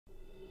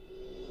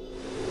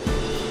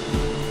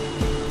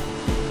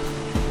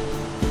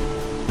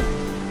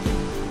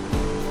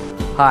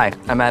Hi,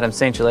 I'm Adam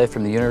St. Gelais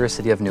from the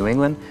University of New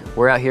England.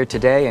 We're out here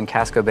today in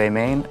Casco Bay,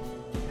 Maine,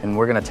 and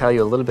we're going to tell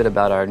you a little bit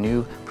about our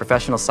new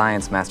Professional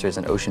Science Masters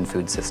in Ocean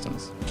Food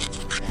Systems.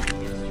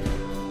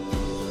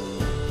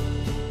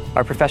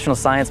 Our Professional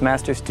Science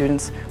Master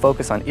students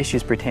focus on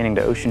issues pertaining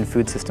to ocean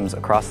food systems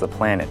across the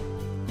planet.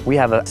 We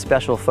have a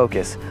special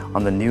focus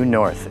on the New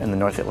North and the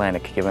North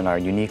Atlantic, given our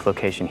unique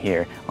location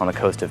here on the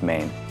coast of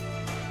Maine.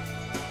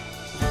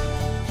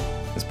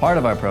 As part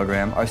of our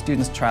program, our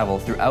students travel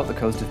throughout the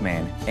coast of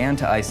Maine and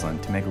to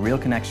Iceland to make real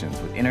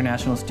connections with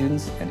international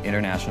students and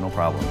international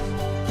problems.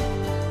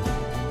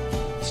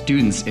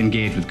 Students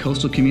engage with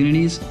coastal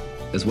communities,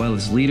 as well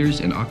as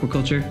leaders in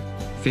aquaculture,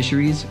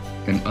 fisheries,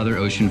 and other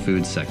ocean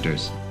food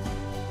sectors.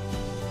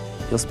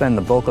 You'll spend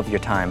the bulk of your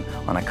time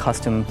on a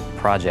custom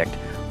project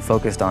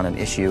focused on an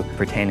issue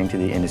pertaining to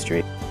the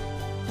industry.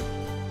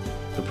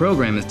 The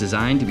program is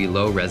designed to be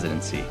low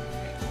residency.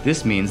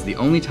 This means the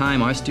only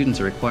time our students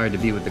are required to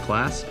be with the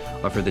class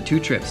are for the 2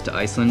 trips to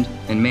Iceland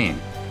and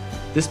Maine.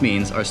 This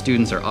means our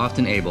students are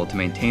often able to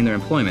maintain their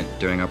employment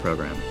during our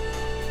program.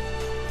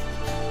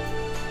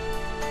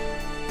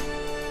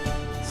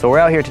 So we're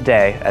out here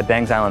today at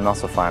Bangs Island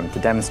Mussel Farm to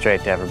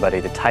demonstrate to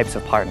everybody the types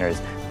of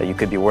partners that you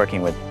could be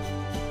working with.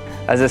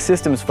 As a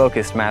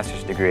systems-focused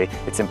master's degree,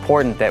 it's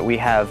important that we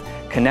have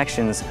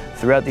connections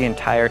throughout the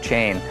entire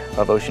chain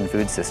of ocean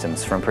food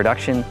systems, from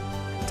production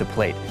to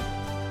plate.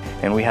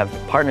 And we have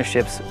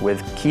partnerships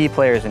with key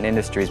players in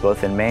industries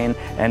both in Maine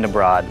and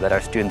abroad that our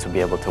students will be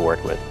able to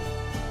work with.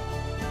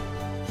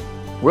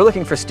 We're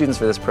looking for students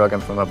for this program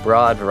from a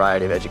broad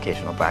variety of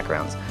educational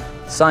backgrounds.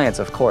 Science,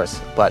 of course,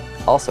 but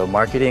also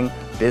marketing,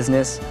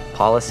 business,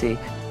 policy.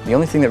 The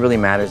only thing that really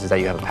matters is that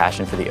you have a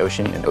passion for the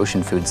ocean and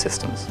ocean food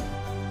systems.